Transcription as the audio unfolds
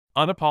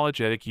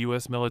Unapologetic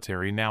U.S.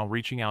 military now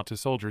reaching out to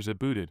soldiers it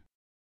booted.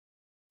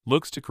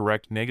 Looks to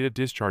correct negative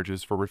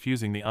discharges for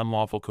refusing the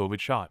unlawful COVID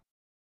shot.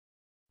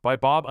 By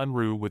Bob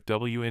Unruh with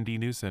WND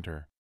News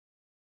Center.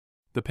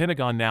 The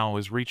Pentagon now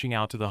is reaching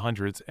out to the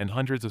hundreds and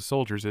hundreds of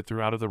soldiers it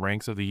threw out of the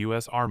ranks of the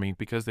U.S. Army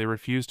because they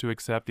refused to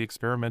accept the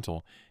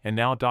experimental, and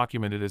now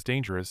documented as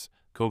dangerous,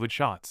 COVID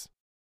shots.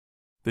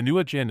 The new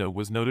agenda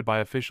was noted by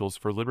officials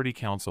for Liberty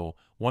Counsel,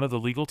 one of the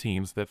legal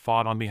teams that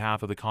fought on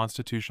behalf of the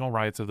constitutional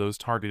rights of those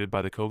targeted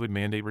by the COVID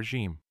mandate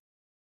regime.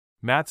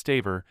 Matt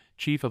Staver,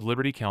 chief of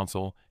Liberty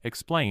Counsel,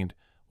 explained,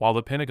 while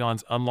the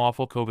Pentagon's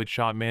unlawful COVID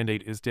shot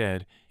mandate is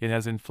dead, it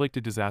has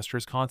inflicted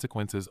disastrous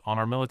consequences on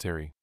our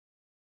military.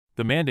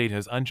 The mandate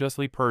has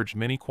unjustly purged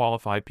many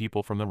qualified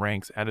people from the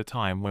ranks at a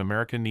time when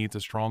America needs a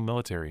strong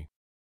military.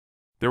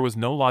 There was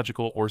no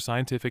logical or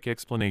scientific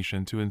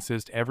explanation to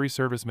insist every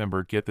service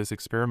member get this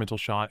experimental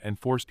shot and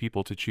force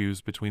people to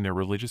choose between their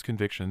religious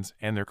convictions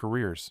and their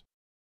careers.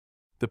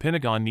 The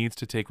Pentagon needs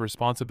to take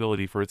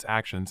responsibility for its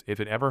actions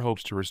if it ever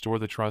hopes to restore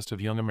the trust of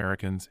young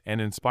Americans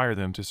and inspire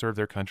them to serve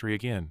their country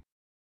again.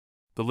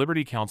 The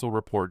Liberty Counsel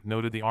report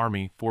noted the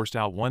Army forced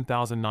out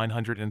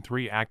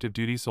 1,903 active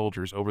duty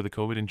soldiers over the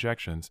COVID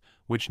injections,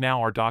 which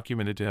now are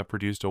documented to have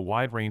produced a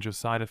wide range of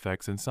side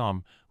effects in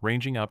some,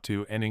 ranging up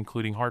to and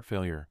including heart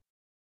failure.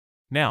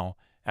 Now,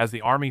 as the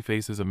Army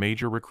faces a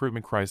major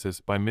recruitment crisis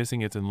by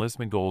missing its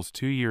enlistment goals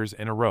 2 years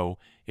in a row,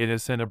 it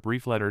has sent a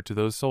brief letter to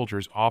those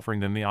soldiers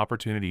offering them the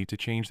opportunity to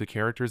change the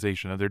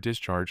characterization of their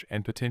discharge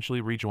and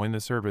potentially rejoin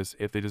the service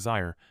if they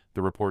desire,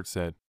 the report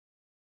said.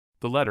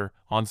 The letter,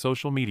 on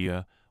social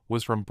media,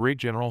 was from Brig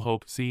General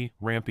Hope C.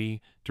 Rampey,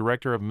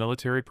 Director of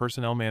Military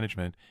Personnel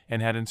Management,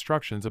 and had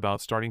instructions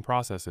about starting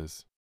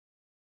processes.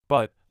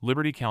 But,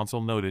 Liberty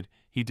Counsel noted,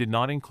 he did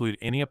not include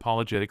any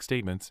apologetic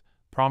statements,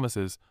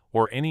 promises,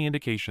 or any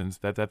indications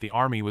that the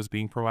Army was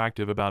being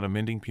proactive about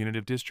amending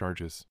punitive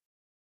discharges.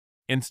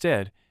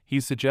 Instead,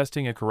 he's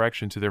suggesting a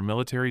correction to their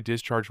military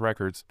discharge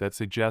records that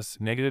suggests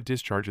negative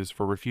discharges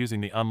for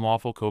refusing the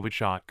unlawful COVID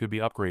shot could be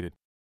upgraded.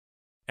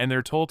 And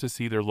they're told to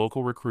see their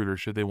local recruiter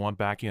should they want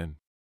back in.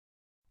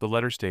 The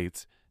letter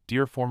states,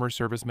 "Dear former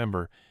service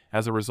member,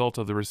 as a result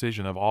of the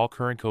rescission of all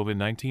current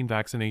COVID-19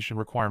 vaccination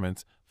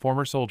requirements,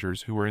 former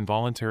soldiers who were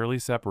involuntarily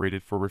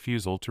separated for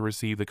refusal to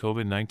receive the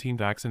COVID-19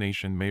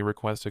 vaccination may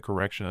request a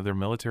correction of their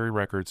military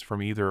records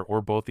from either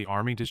or both the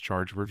Army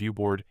Discharge Review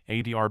Board,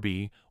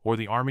 ADRB, or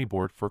the Army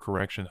Board for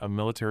Correction of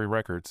Military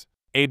Records,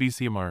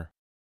 ABCMR.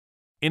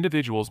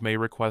 Individuals may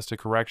request a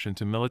correction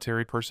to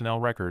military personnel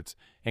records,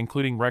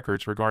 including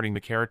records regarding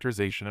the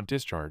characterization of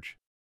discharge."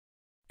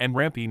 And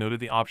Rampey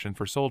noted the option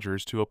for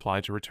soldiers to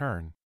apply to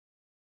return.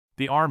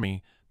 The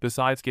Army,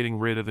 besides getting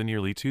rid of the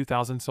nearly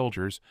 2,000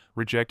 soldiers,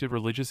 rejected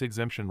religious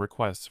exemption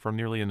requests from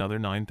nearly another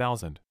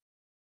 9,000.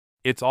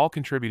 It's all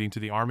contributing to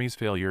the Army's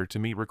failure to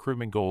meet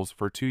recruitment goals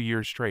for 2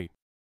 years straight.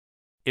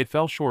 It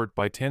fell short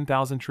by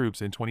 10,000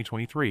 troops in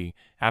 2023,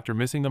 after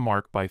missing the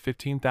mark by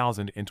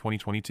 15,000 in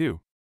 2022.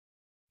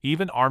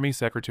 Even Army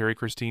Secretary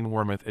Christine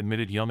Wormuth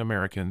admitted young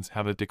Americans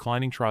have a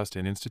declining trust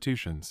in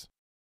institutions.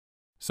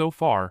 So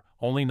far,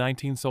 only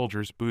 19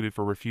 soldiers booted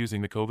for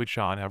refusing the COVID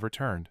shot have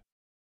returned.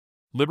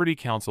 Liberty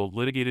Counsel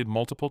litigated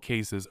multiple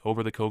cases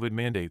over the COVID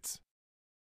mandates.